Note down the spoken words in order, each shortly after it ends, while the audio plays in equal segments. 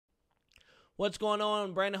What's going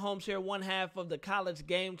on? Brandon Holmes here, one half of the College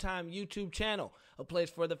GameTime YouTube channel, a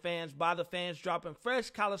place for the fans, by the fans, dropping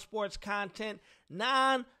fresh college sports content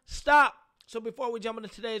non-stop. So before we jump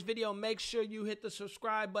into today's video, make sure you hit the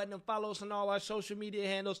subscribe button and follow us on all our social media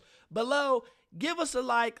handles below. Give us a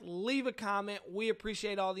like, leave a comment. We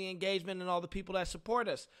appreciate all the engagement and all the people that support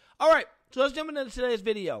us. All right, so let's jump into today's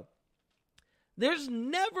video. There's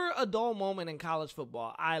never a dull moment in college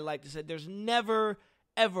football. I like to say there's never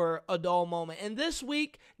ever a dull moment. And this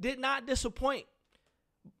week did not disappoint.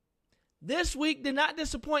 This week did not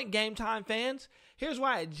disappoint, Game Time fans. Here's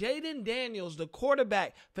why. Jayden Daniels, the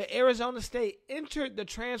quarterback for Arizona State, entered the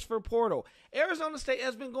transfer portal. Arizona State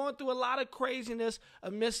has been going through a lot of craziness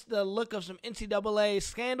amidst the look of some NCAA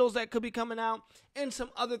scandals that could be coming out and some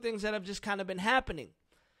other things that have just kind of been happening.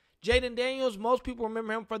 Jayden Daniels, most people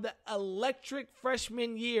remember him for the electric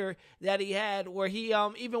freshman year that he had, where he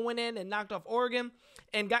even went in and knocked off Oregon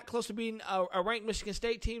and got close to being a ranked Michigan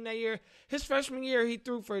State team that year. His freshman year, he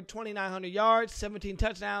threw for 2,900 yards, 17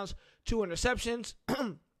 touchdowns, 2 interceptions,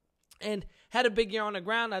 and had a big year on the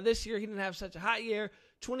ground. Now, this year, he didn't have such a hot year.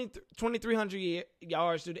 2,300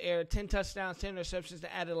 yards through the air, 10 touchdowns, 10 interceptions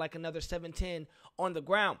that added like another 710 on the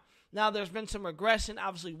ground. Now, there's been some regression.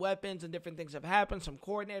 Obviously, weapons and different things have happened, some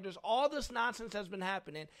coordinators. All this nonsense has been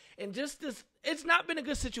happening. And just this, it's not been a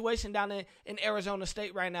good situation down in Arizona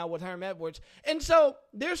State right now with Herm Edwards. And so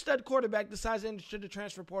their stud quarterback decides to enter the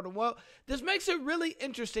transfer portal. Well, this makes it really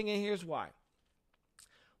interesting, and here's why.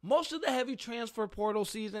 Most of the heavy transfer portal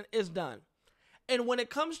season is done. And when it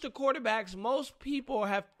comes to quarterbacks, most people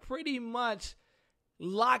have pretty much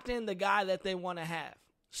locked in the guy that they want to have.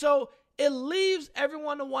 So it leaves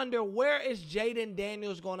everyone to wonder, where is Jayden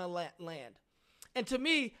Daniels going to land? And to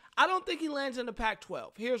me, I don't think he lands in the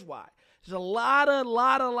Pac-12. Here's why. There's a lot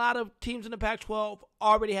of teams in the Pac-12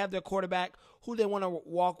 already have their quarterback who they want to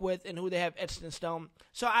walk with and who they have etched in stone.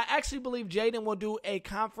 So I actually believe Jayden will do a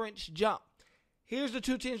conference jump. Here's the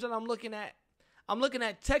two teams that I'm looking at. I'm looking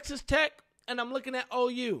at Texas Tech and I'm looking at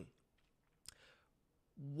OU.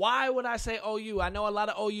 Why would I say OU? I know a lot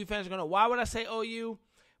of OU fans are going to, why would I say OU?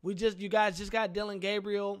 You guys just got Dillon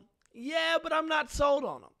Gabriel. Yeah, but I'm not sold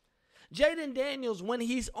on him. Jayden Daniels, when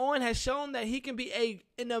he's on, has shown that he can be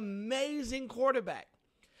an amazing quarterback.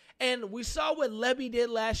 And we saw what Levy did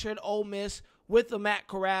last year at Ole Miss with the Matt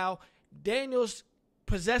Corral. Daniels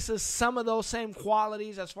possesses some of those same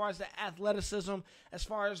qualities as far as the athleticism, as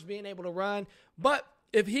far as being able to run. But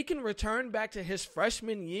if he can return back to his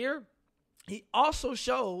freshman year, he also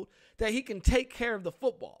showed that he can take care of the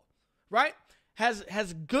football, right?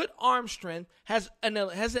 Has good arm strength, has an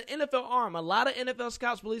NFL arm. A lot of NFL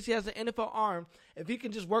scouts believe he has an NFL arm. If he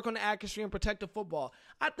can just work on the accuracy and protect the football,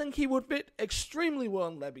 I think he would fit extremely well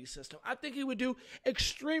in Levy's system. I think he would do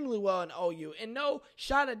extremely well in OU. And no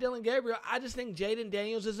shot at Dillon Gabriel, I just think Jayden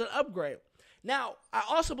Daniels is an upgrade. Now, I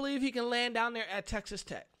also believe he can land down there at Texas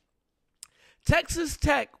Tech. Texas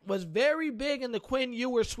Tech was very big in the Quinn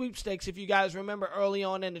Ewers sweepstakes, if you guys remember early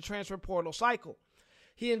on in the transfer portal cycle.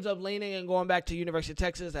 He ends up leaning and going back to University of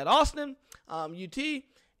Texas at Austin, UT.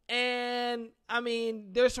 And, I mean,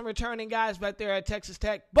 there's some returning guys back there at Texas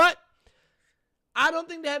Tech. But I don't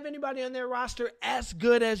think they have anybody on their roster as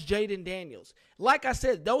good as Jayden Daniels. Like I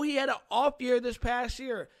said, though he had an off year this past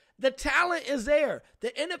year, the talent is there. The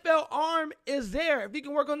NFL arm is there. If he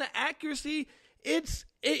can work on the accuracy,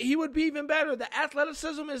 he would be even better. The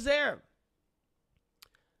athleticism is there.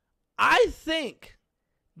 I think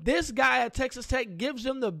this guy at Texas Tech gives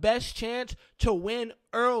them the best chance to win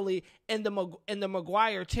early in the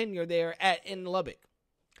McGuire tenure there in Lubbock.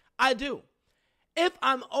 I do. If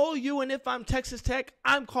I'm OU and if I'm Texas Tech,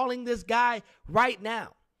 I'm calling this guy right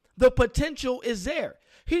now. The potential is there.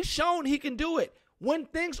 He's shown he can do it. When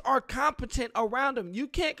things are competent around him, you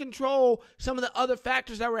can't control some of the other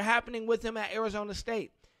factors that were happening with him at Arizona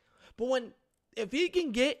State. But if he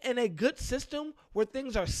can get in a good system where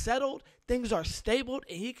things are settled, things are stable,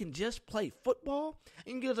 and he can just play football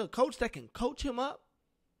and get a coach that can coach him up,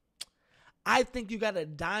 I think you got a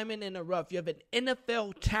diamond in the rough. You have an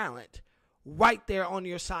NFL talent right there on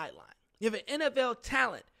your sideline. You have an NFL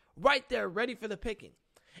talent right there ready for the picking.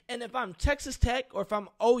 And if I'm Texas Tech or if I'm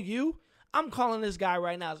OU, I'm calling this guy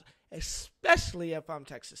right now, especially if I'm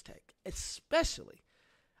Texas Tech, especially.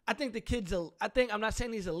 I think the kid's I'm not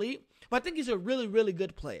saying he's elite, but I think he's a really, really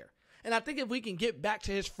good player. And I think if we can get back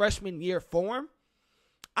to his freshman year form,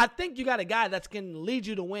 I think you got a guy that's going to lead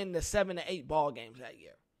you to win the 7 to 8 ball games that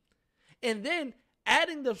year. And then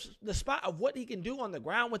adding the spot of what he can do on the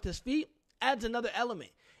ground with his feet adds another element.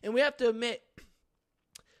 And we have to admit,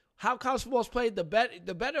 how college football is played, the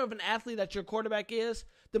better of an athlete that your quarterback is,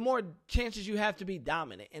 the more chances you have to be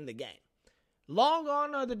dominant in the game. Long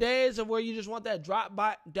gone are the days of where you just want that drop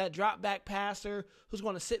back passer who's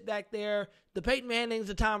going to sit back there. The Peyton Mannings,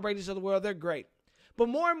 the Tom Brady's of the world, they're great. But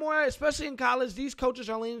more and more, especially in college, these coaches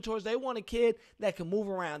are leaning towards they want a kid that can move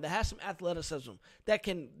around, that has some athleticism, that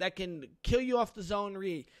can kill you off the zone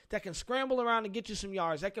read, that can scramble around and get you some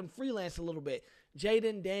yards, that can freelance a little bit.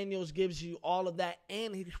 Jayden Daniels gives you all of that,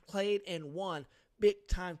 and he played and won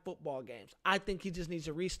big-time football games. I think he just needs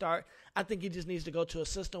a restart. I think he just needs to go to a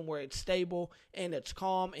system where it's stable and it's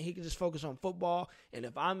calm, and he can just focus on football. And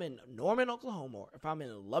if I'm in Norman, Oklahoma, or if I'm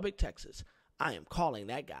in Lubbock, Texas, I am calling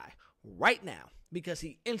that guy right now because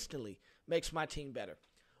he instantly makes my team better.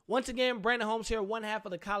 Once again, Brandon Holmes here, one half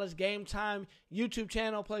of the College Game Time YouTube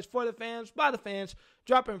channel, plays for the fans, by the fans,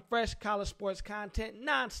 dropping fresh college sports content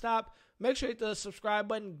nonstop. Make sure you hit the subscribe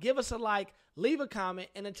button, give us a like, leave a comment,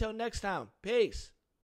 and until next time, peace.